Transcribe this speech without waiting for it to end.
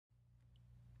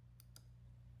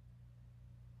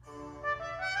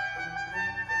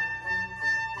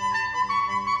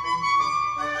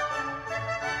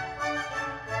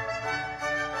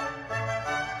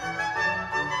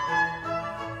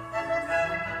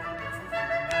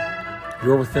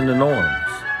You're Within the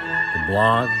Norms, the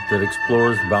blog that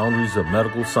explores the boundaries of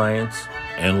medical science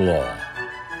and law.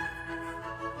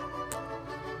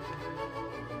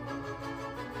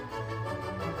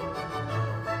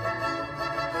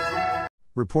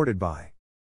 Reported by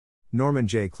Norman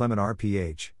J. Clement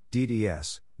RPH,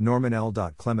 DDS, Norman L.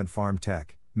 Clement Farm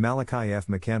Tech, Malachi F.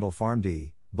 McCandle Farm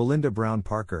D, Belinda Brown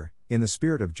Parker, in the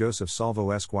spirit of Joseph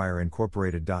Salvo Esquire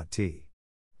Incorporated. T.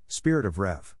 Spirit of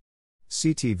Rev.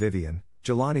 C.T. Vivian,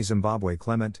 Jelani Zimbabwe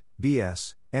Clement,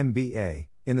 B.S., M.B.A.,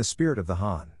 in the spirit of the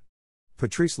Han.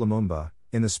 Patrice Lumumba,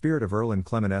 in the spirit of Erland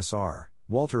Clement S.R.,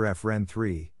 Walter F. Wren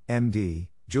III, M.D.,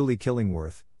 Julie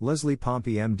Killingworth, Leslie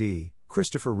Pompey M.D.,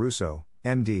 Christopher Russo,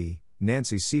 M.D.,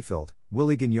 Nancy Seafield,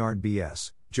 Willie Gignard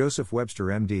B.S., Joseph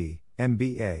Webster M.D.,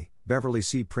 M.B.A., Beverly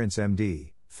C. Prince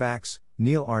M.D., Fax,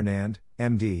 Neil Arnand,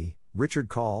 M.D., Richard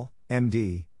Call,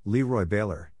 M.D., Leroy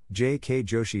Baylor, J.K.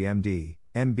 Joshi M.D.,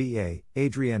 M.B.A.,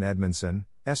 Adrienne Edmondson,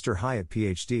 Esther Hyatt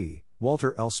Ph.D.,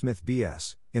 Walter L. Smith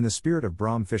B.S., in the spirit of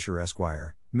Bram Fisher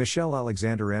Esquire, Michelle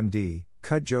Alexander M.D.,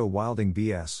 Cudjoe Wilding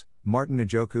B.S., Martin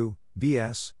Njoku,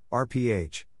 B.S.,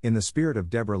 R.P.H., in the spirit of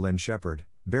Deborah Lynn Shepard,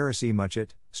 Barris E. Muchett,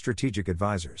 Strategic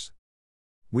Advisors.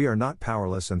 We are not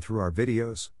powerless, and through our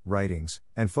videos, writings,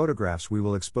 and photographs we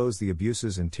will expose the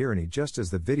abuses and tyranny, just as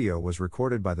the video was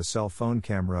recorded by the cell phone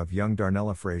camera of young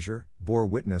Darnella Frazier, bore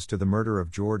witness to the murder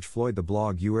of George Floyd. The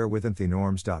blog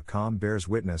youarewithinthenorms.com bears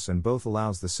witness and both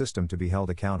allows the system to be held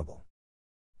accountable.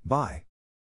 By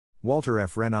Walter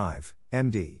F. Wren IV,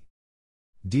 M.D.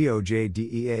 DOJ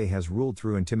DEA has ruled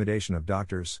through intimidation of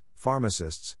doctors,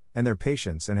 pharmacists, and their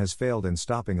patients and has failed in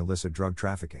stopping illicit drug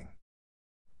trafficking.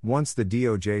 Once the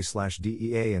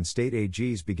DOJ/DEA and state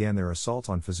AGs began their assault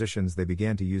on physicians, they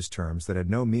began to use terms that had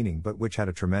no meaning but which had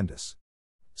a tremendous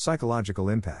psychological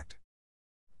impact.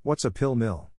 What's a pill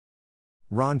mill?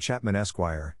 Ron Chapman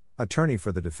Esquire, attorney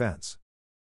for the defense.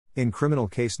 In criminal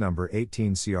case number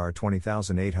 18 CR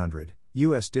 20800,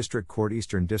 U.S. District Court,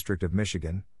 Eastern District of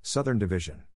Michigan, Southern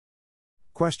Division.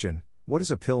 Question: what is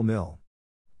a pill mill?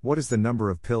 What is the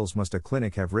number of pills must a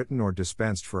clinic have written or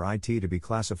dispensed for IT to be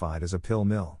classified as a pill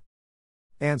mill?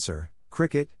 Answer: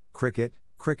 cricket,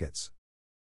 crickets.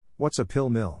 What's a pill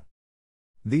mill?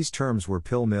 These terms were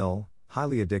pill mill,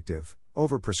 highly addictive,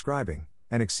 overprescribing,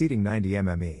 and exceeding 90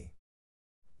 MME.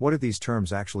 What do these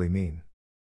terms actually mean?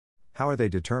 How are they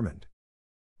determined?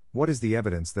 What is the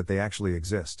evidence that they actually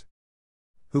exist?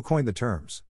 Who coined the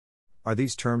terms? Are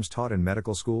these terms taught in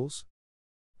medical schools?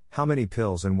 How many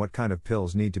pills and what kind of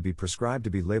pills need to be prescribed to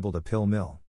be labeled a pill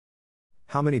mill?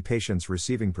 How many patients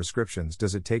receiving prescriptions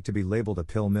does it take to be labeled a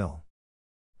pill mill?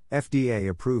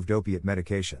 FDA-approved opiate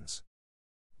medications.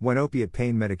 When opiate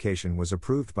pain medication was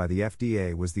approved by the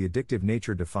FDA, was the addictive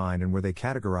nature defined, and were they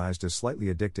categorized as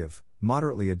slightly addictive,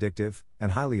 moderately addictive,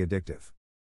 and highly addictive?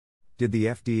 Did the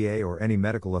FDA or any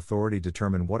medical authority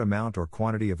determine what amount or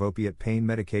quantity of opiate pain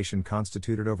medication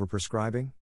constituted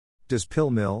overprescribing? Does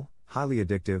pill mill, highly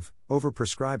addictive,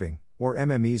 overprescribing, or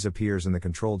MMEs appears in the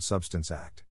Controlled Substance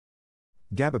Act?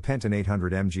 Gabapentin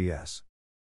 800 mgs.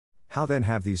 How then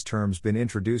have these terms been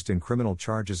introduced in criminal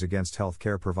charges against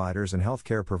healthcare providers, and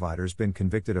healthcare providers been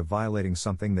convicted of violating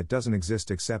something that doesn't exist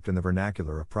except in the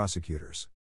vernacular of prosecutors?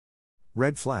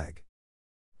 Red flag.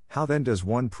 How then does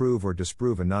one prove or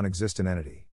disprove a non-existent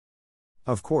entity?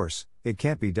 Of course, it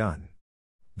can't be done.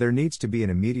 There needs to be an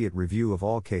immediate review of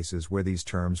all cases where these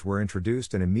terms were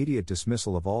introduced and immediate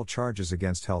dismissal of all charges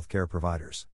against healthcare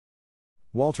providers.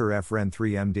 Walter F. Wren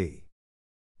III MD.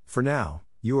 For now,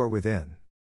 you are within.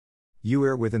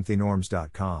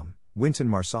 youarewithinthenorms.com, Wynton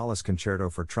Marsalis Concerto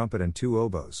for Trumpet and Two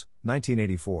Oboes,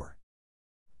 1984.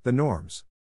 The Norms.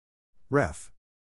 Ref.